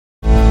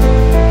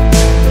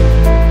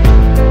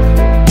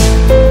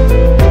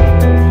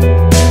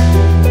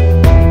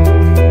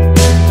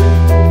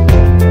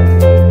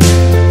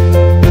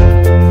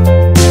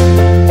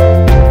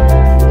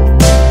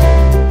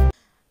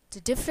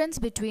Difference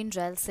between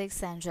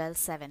RHEL6 and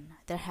RHEL7.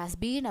 There has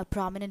been a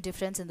prominent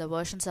difference in the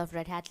versions of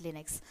Red Hat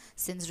Linux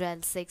since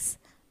RHEL6.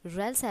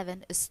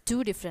 RHEL7 is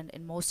too different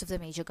in most of the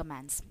major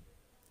commands.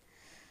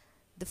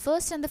 The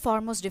first and the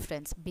foremost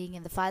difference being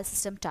in the file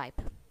system type.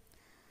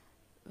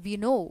 We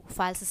know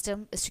file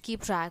system is to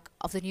keep track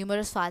of the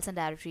numerous files and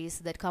directories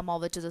that come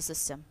over to the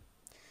system.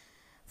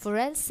 For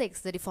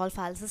RHEL6, the default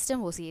file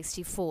system was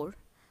ext4,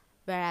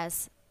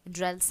 whereas in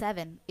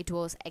RHEL7 it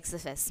was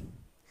XFS.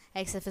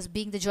 XFS,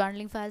 being the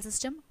journaling file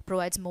system,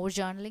 provides more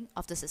journaling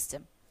of the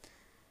system.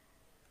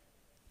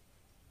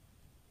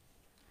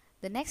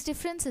 The next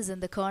difference is in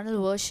the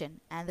kernel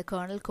version and the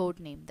kernel code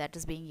name that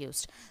is being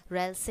used.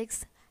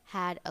 RHEL6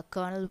 had a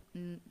kernel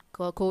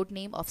code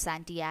name of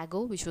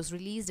Santiago, which was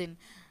released in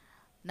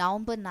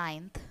November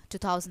 9th,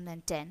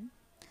 2010,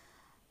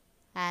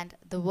 and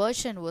the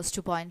version was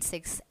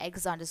 2.6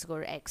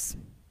 x_x.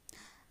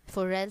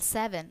 For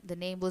RHEL7, the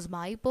name was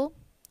Maipo,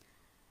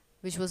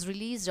 which was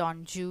released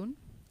on June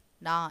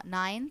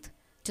 9th,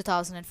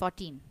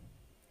 2014.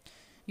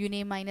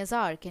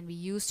 uname-r can be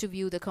used to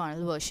view the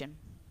kernel version.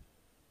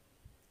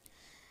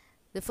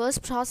 The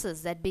first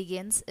process that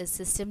begins is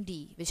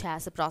systemd, which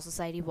has a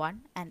process ID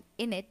 1, and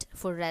init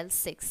for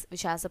RHEL6,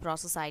 which has a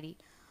process ID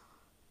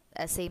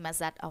same as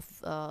that of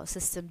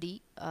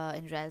systemd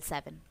in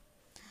RHEL7.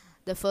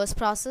 The first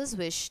process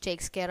which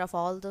takes care of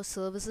all the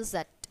services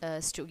that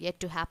is yet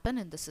to happen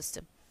in the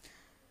system.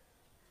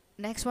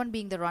 Next one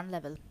being the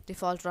Runlevel.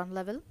 Default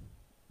Runlevel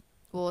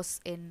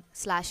was in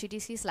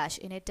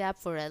 /etc/init tab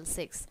for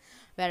RHEL6,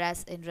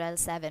 whereas in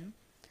RHEL7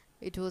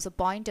 it was a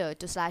pointer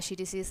to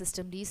 /etc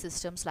systemd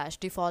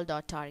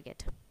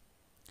system/default.target.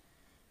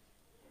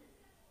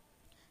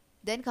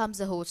 Then comes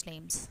the host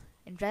names.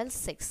 In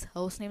RHEL6,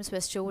 host names were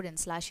stored in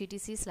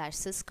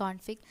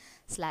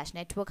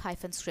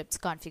 /etc/sysconfig/network-scripts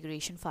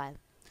configuration file.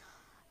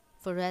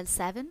 For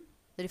RHEL7,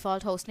 the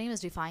default host name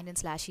is defined in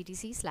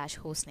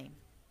 /etc/hostname.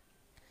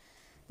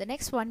 The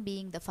next one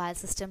being the file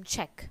system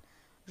check.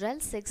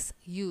 RHEL6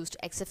 used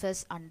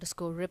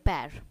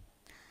xfs_repair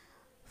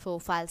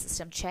for file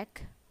system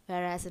check,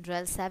 whereas in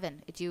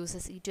RHEL7 it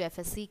uses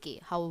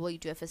e2fsck. However,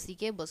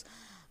 e2fsck was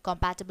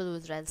compatible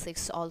with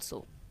RHEL6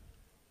 also.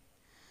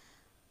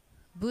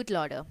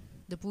 Bootloader.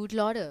 The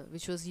bootloader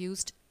which was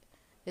used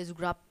is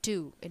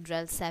grub2 in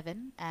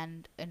RHEL7,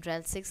 and in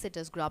RHEL6 it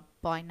is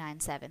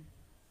grub.97.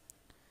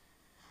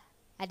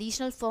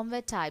 Additional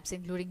firmware types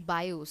including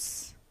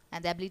BIOS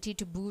and the ability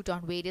to boot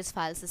on various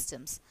file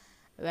systems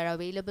were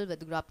available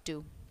with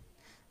grub2.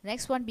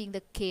 Next one being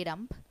the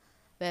kdump,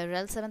 where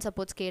RHEL7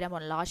 supports kdump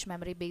on large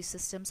memory based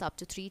systems up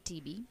to 3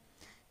 TB.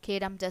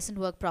 Kdump doesn't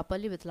work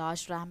properly with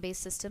large RAM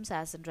based systems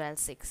as in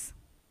RHEL6.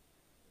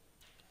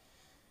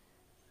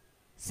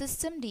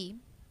 Systemd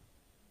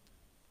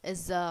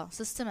is the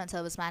system and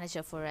service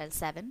manager for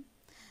RHEL7,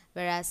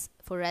 whereas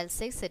for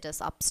RHEL6 it is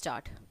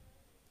upstart.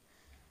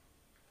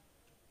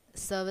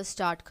 Service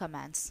start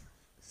commands.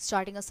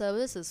 Starting a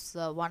service is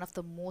one of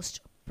the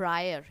most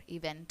prior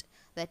event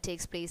that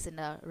takes place in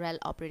a RHEL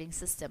operating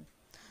system.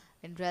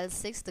 In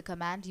RHEL6, the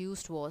command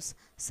used was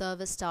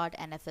service start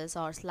nfs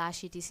or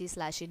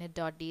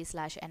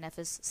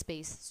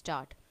 /etc/init.d/nfs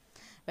start,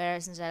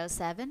 whereas in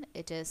RHEL7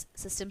 it is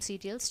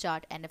systemctl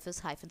start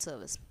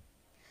nfs-service.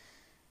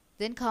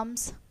 Then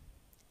comes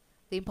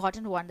the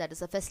important one, that is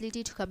the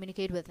facility to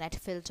communicate with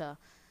netfilter,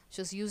 which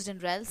was used in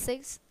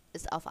RHEL6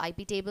 is of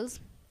IP tables,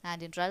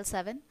 and in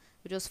RHEL7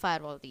 it was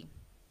firewall-d.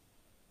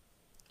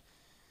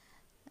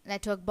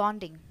 Network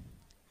bonding.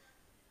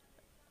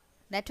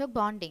 Network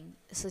bonding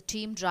is a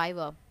team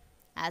driver,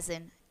 as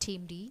in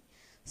teamd,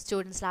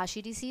 stored in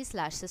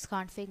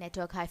 /etc/sysconfig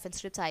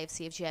network-scripts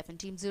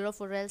ifcfg-team0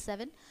 for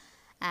RHEL7,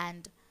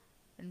 and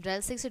in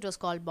RHEL6 it was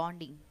called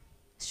bonding,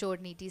 stored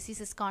in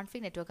etc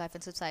sysconfig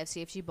network-scripts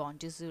ifcfg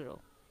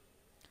bond0.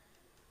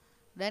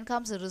 Then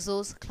comes the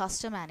resource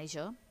cluster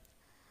manager.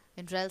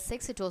 In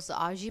RHEL6 it was the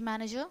RG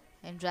manager.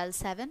 In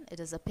RHEL7 it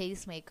is a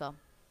pacemaker.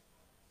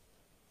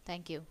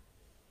 Thank you.